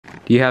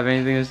Do you have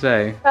anything to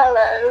say?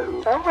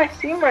 Hello. Oh, I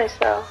see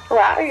myself.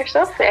 Wow, you're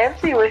so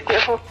fancy with your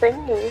whole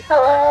thingy.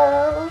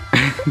 Hello.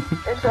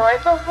 Enjoy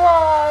the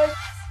vlog.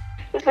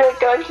 We're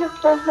going to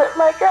visit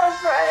my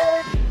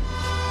girlfriend.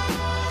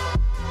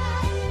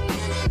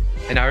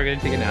 And now we're gonna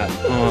take a nap.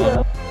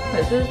 Aww.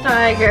 This is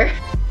Tiger.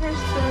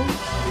 Kristen,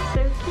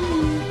 so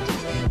cute.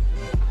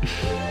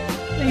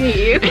 I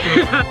hate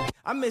you.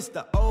 I miss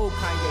the old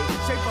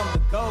Kanye, straight from the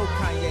gold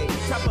Kanye,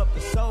 chop up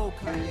the soul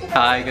Kanye.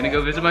 Hi, gonna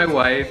go visit my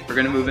wife. We're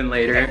gonna move in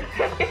later.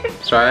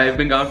 Sorry, I've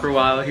been gone for a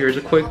while. Here's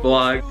a quick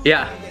vlog.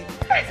 Yeah.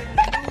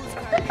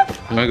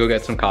 I'm gonna go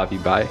get some coffee.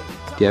 Bye.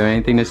 Do you have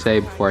anything to say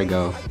before I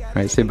go?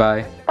 Alright, say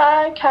bye.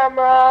 Bye,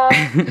 camera.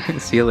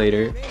 See you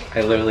later.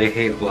 I literally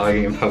hate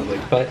vlogging in public,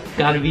 but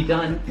gotta be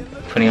done.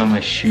 Putting on my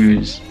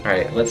shoes.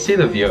 Alright, let's see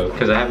the view,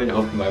 because I haven't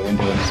opened my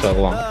window in so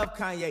long. Love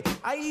Kanye.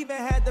 I even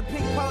had the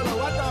pink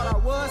polo. I thought I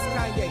was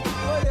Kanye.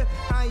 What if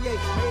Kanye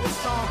made a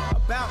song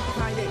about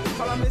Kanye?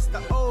 Call him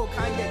Mr. Old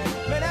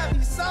Kanye. Man, that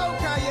be so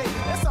Kanye.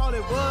 That's all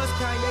it was,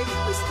 Kanye.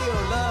 We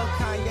still love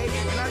Kanye.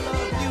 And I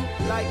love you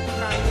like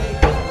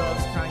Kanye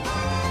loves Kanye.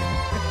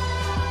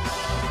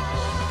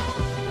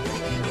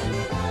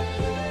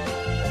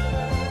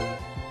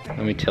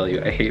 Let me tell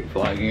you, I hate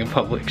vlogging in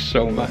public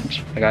so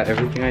much. I got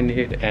everything I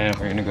need and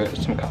we're gonna go get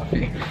some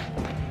coffee.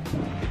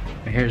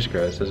 My hair's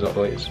gross as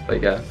always,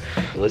 but yeah.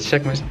 Let's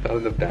check myself out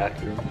in the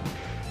bathroom.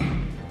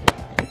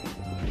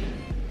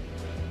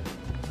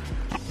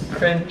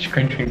 Cringe,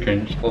 cringe, cringe,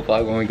 cringe. We'll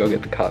vlog when we go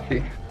get the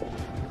coffee.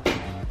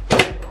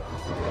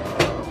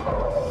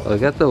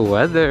 Look at the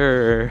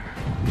weather.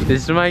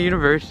 This is my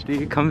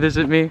university. Come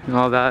visit me and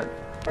all that.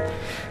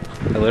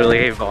 I literally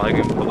hate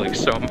vlogging in public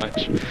so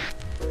much.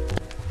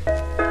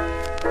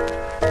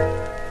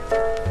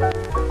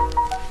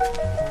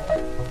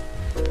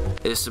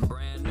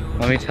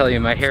 Let me tell you,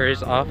 my hair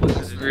is awful.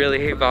 This is really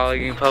hate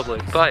vlogging in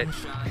public, but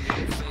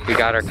we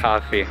got our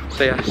coffee.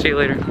 So yeah, see you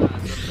later.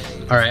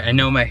 All right, I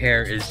know my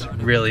hair is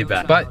really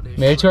bad, but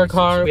made it to our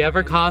car. We have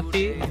our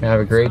coffee. We have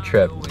a great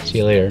trip. See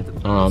you later.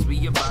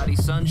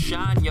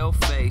 Sunshine your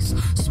face,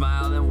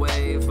 smile and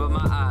wave, but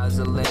my eyes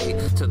are late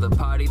to the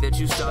party that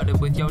you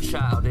started with your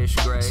childish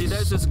grace. See,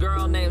 there's this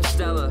girl named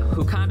Stella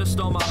who kinda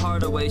stole my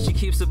heart away. She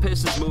keeps the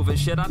pistons moving.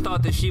 Shit, I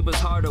thought that she was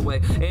hard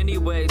away.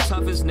 Anyway,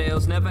 tough as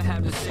nails, never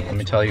have to say. Let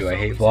me tell you, I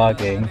hate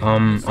vlogging.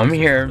 I'm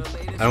here.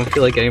 I don't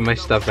feel like getting my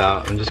stuff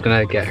out. I'm just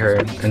gonna get her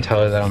and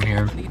tell her that I'm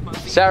here.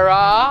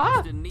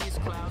 Sarah!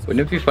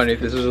 Wouldn't it be funny if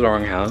this was the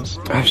wrong house?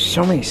 I have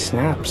so many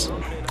snaps.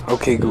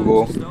 Okay,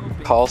 Google,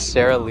 call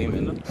Sarah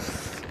Lehman.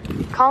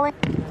 Calling.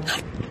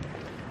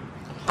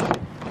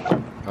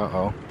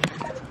 Uh-oh.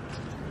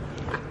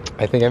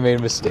 I think I made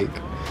a mistake.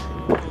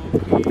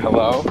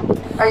 Hello?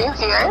 Are you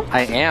here?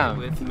 I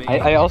am.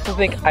 I also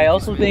think I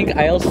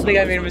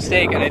made a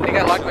mistake, and I think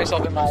I locked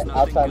myself in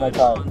outside my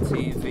car.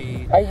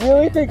 I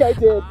really think I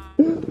did.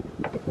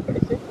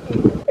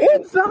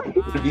 Inside.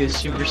 To be a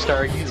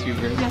superstar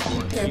YouTuber.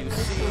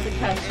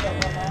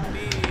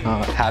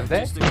 Have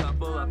they?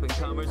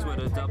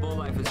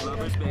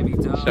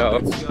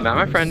 So, I'm at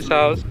my friend's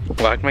house.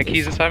 Locked my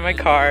keys inside my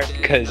car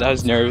because I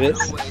was nervous.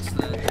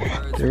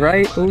 They're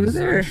right over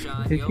there.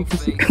 If you can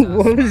see.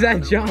 What was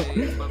that jump?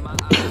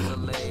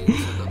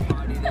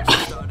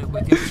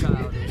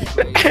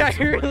 I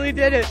really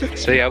did it.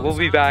 So yeah, we'll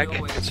be back.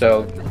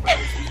 So,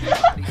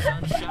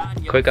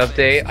 quick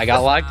update. I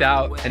got locked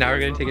out, and now we're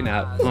gonna take a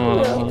nap.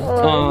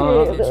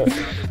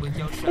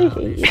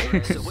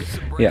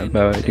 Yeah,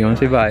 but do you want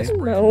to say bye?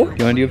 No. Do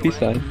you want to do a peace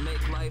sign?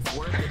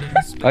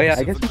 Oh yeah,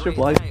 I guess we should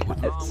vlog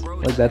pets.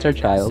 Like, that's our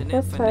child.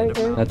 That's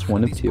Tiger. That's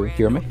one of two.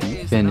 Here are my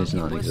feet. Finn is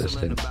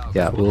non-existent.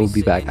 Yeah, we'll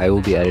be back. I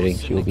will be editing.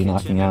 She will be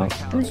knocking out.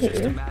 I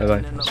hate you.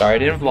 Bye-bye. Sorry I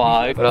didn't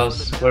vlog. What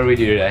else? What did we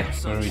do today?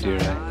 What did we do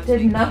today?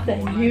 Did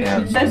nothing. You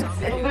that's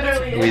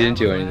literally. We didn't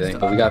do anything,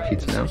 but we got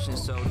pizza now.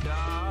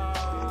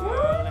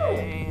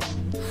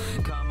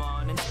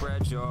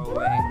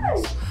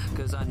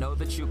 Cause I know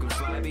that you can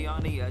fly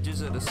beyond the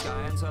edges of the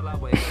sky until I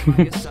wake up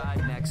by your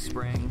side next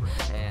spring.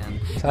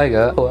 And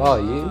Tiger, who are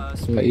you?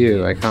 But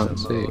you, I can't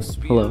see.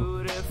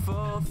 Hello.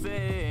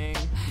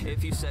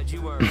 if you said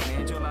you were an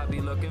angel, I'd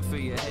be looking for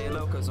your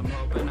halo, cause I'm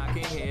hoping I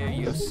can hear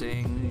you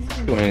sing.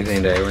 Do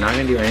anything today. We're not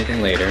gonna do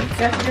anything later.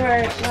 Just do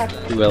our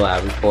lab. Do a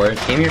lab report.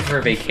 Came here for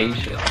a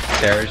vacation.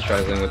 Sarah's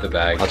struggling with the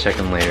bag. I'll check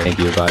in later. Thank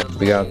you, bye.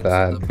 We got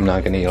that. I'm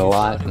not gonna eat a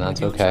lot, and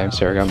that's okay.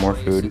 Sarah got more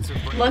food.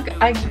 Look,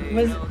 I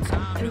was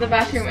in the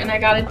bathroom and I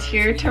got a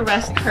tear to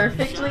rest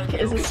perfectly.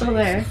 Is it still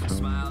there?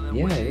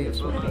 Yeah, it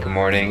is. Good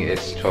morning.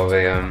 It's 12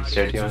 a.m.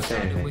 Sarah, do you want to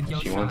say anything?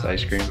 She wants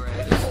ice cream.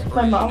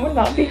 My mom would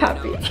not be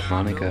happy.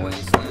 Monica.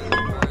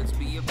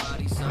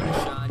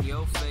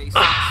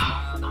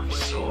 I'm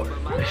sore.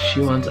 She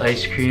wants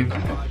ice cream.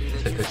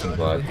 It's a cooking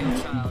vlog.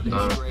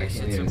 I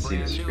can't even see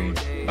the screen.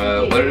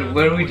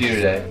 What did we do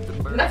today?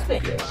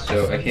 Nothing.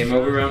 So I came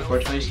over around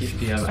 4:26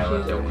 p.m. I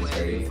left at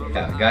 1:30.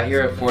 Yeah, got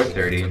here at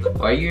 4:30.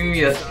 Why are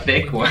you a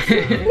thick one?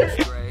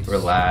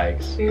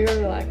 Relax. You're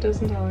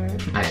lactose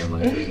intolerant. I am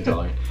lactose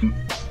intolerant.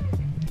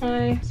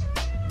 Hi.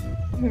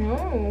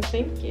 Oh,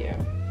 thank you.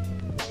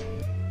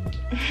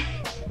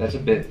 That's a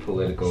bit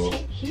political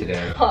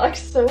today. He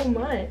talks so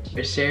much.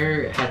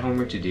 Sarah had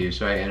homework to do,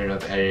 so I ended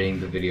up editing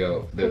the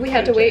video. We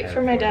had to wait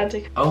for my dad to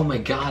come. Oh my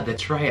god,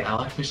 that's right. I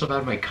locked myself out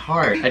of my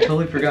car. I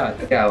totally forgot.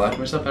 Yeah, I locked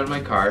myself out of my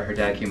car. Her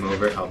dad came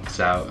over, helped us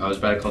out. I was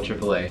about to call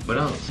AAA. What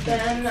else?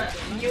 Then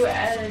you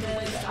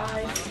edited.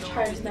 I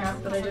tried to nap,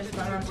 but I just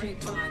went on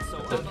TikTok.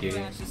 What's up,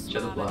 cutie?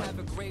 Shut the vlog.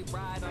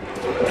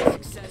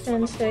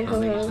 And say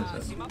hello.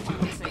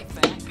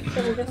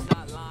 There we go.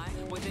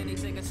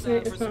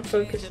 Wait, it's not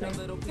focusing.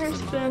 Here's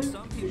Spin.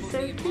 So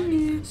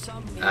cute.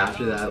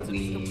 After that,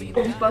 we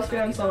Must be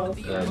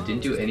unsolved.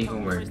 didn't do any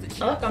homework.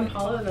 Oh, look, I'm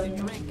taller than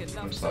you.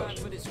 I'm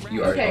slouched.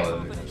 You are Okay. taller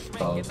than me.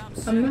 Follow.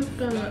 I'm not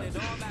gonna.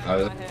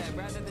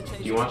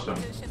 You want some?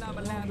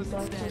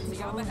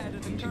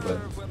 You too,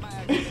 bud.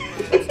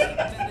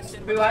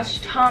 We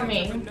watched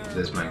Tommy.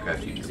 This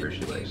Minecraft YouTuber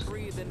she likes.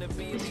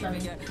 He's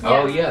funny.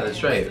 Oh yeah,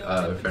 that's right.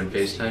 A friend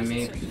FaceTimed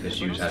me because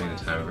she was having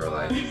the time of her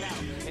life.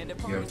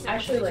 Yeah. I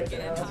actually like it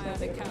now. That's my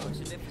favorite one.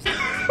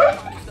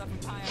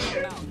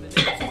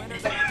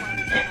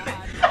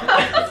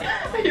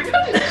 Are you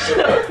about to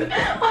choke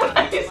on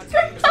ice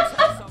cream?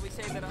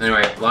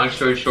 Anyway, long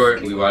story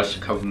short, we watched a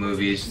couple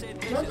movies.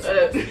 That's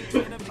it.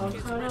 All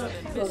caught up.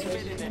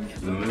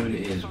 The moon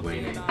is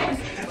waning.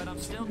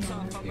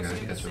 You gotta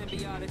catch up to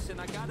me.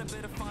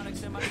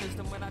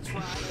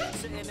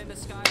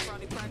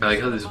 I like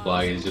how this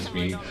vlog is just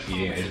me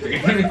eating ice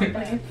cream.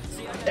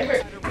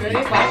 Ready?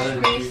 Watch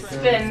me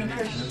spin,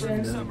 Christian.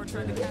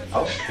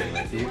 I'll spin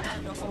with you.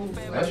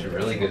 That's a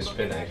really good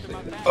spin, actually.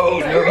 Oh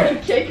no!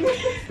 Kick me.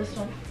 This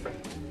one.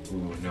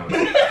 Ooh, no.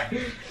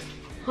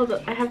 Hold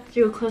up, I have to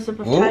do a close-up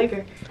of Whoa.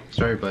 Tiger.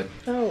 Sorry, bud.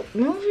 Oh,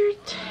 move your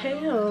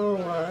tail.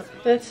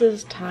 This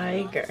is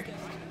Tiger.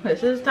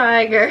 This is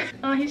Tiger.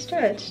 Oh, he's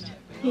stretched.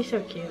 He's so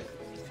cute.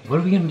 What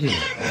are we gonna do?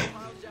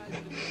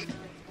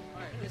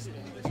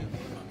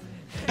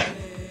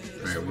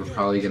 Alright, we're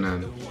probably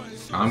gonna...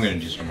 I'm gonna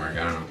do some work.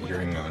 I don't know. You're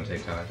gonna go on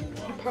TikTok.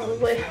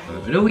 Probably.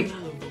 No, we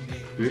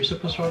were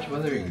supposed to watch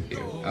Weathering with you.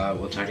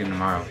 We'll check in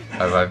tomorrow.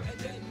 Bye-bye.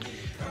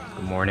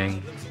 Good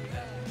morning.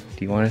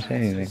 Do you want to say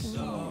anything?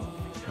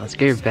 Let's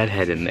get your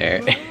bedhead in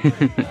there.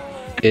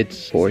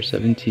 It's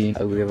 4:17.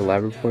 We have a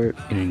lab report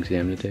and an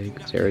exam to take.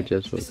 Sarah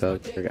just woke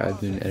up. I've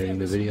been editing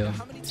the video.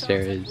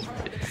 Sarah is...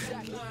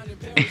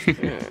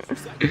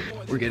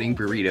 We're getting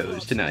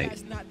burritos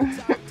tonight.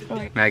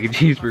 Mac and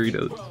cheese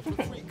burritos.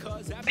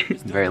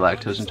 Very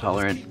lactose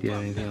intolerant. Do you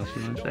have anything else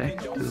you want to say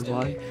to the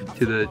vlog?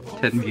 To the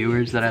 10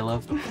 viewers that I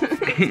love?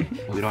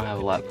 We don't have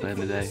a lot planned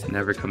today.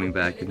 Never coming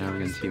back. You're never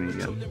gonna see me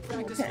again.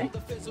 Okay.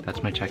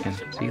 That's my check-in.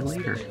 See you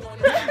later.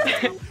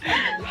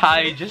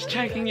 Hi, just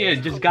checking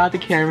in. Just got the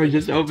camera,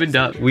 just opened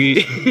up.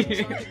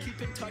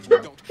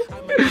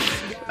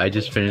 I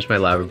just finished my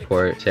lab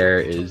report.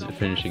 Sarah is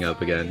finishing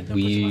up again.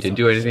 We didn't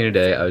do anything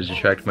today. I was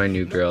distracted by my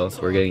new girl.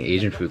 We're getting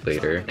Asian food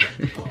later.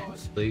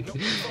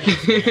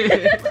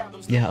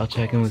 Yeah, I'll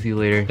check in with you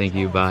later. Thank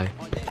you, bye.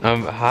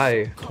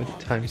 Hi. What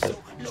time is it?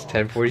 It's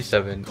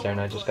 10:47. Sarah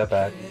and I just got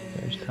back.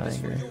 There's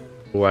Tiger.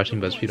 We're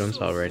watching BuzzFeed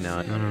Unsolved right now.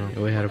 I don't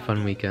know. We had a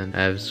fun weekend.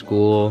 I have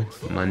school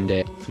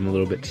Monday. I'm a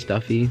little bit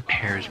stuffy.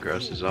 Hair is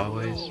gross as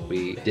always.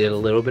 We did a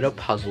little bit of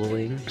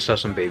puzzling. Saw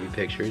some baby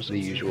pictures, the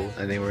usual.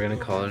 I think we're gonna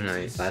call it a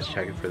night. Last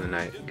check-in for the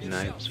night. Good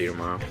night. See you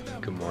tomorrow.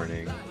 Good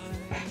morning.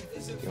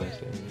 You want to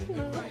say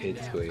anything?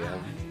 It's 2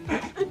 a.m.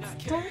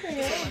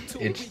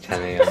 It's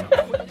 10 a.m.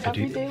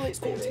 Happy daylight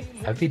saving.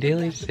 Happy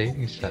daylight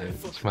savings time.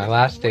 It's my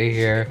last day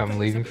here. I'm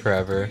leaving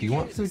forever. Do you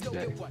want food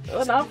today?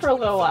 Well, not for a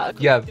little while.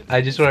 Yeah,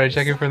 I just wanted to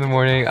check in for the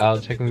morning. I'll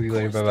check in with you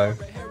later. Bye-bye.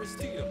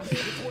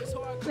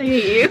 I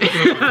hate you.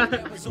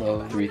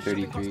 Hello,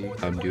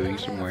 3:33. I'm doing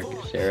some work.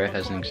 Sarah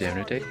has an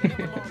exam to take.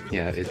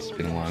 Yeah, it's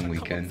been a long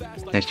weekend.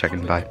 Nice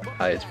checking. Bye.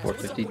 Hi, it's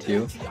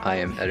 4:52. I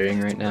am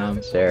editing right now.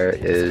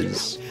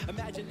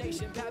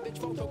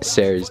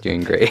 Sarah's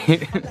doing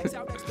great.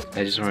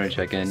 I just wanted to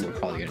check in. We're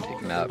probably gonna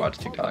take a nap, watch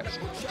TikToks.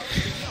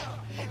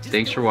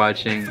 Thanks for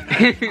watching.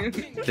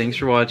 Thanks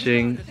for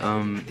watching.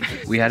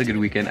 We had a good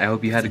weekend. I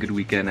hope you had a good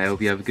weekend. I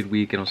hope you have a good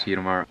week, and I'll see you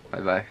tomorrow.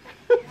 Bye-bye.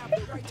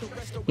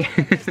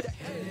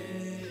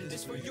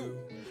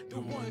 The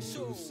ones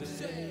who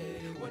say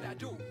what I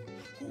do,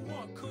 who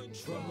want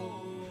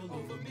control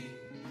over me.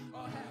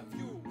 I'll have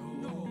you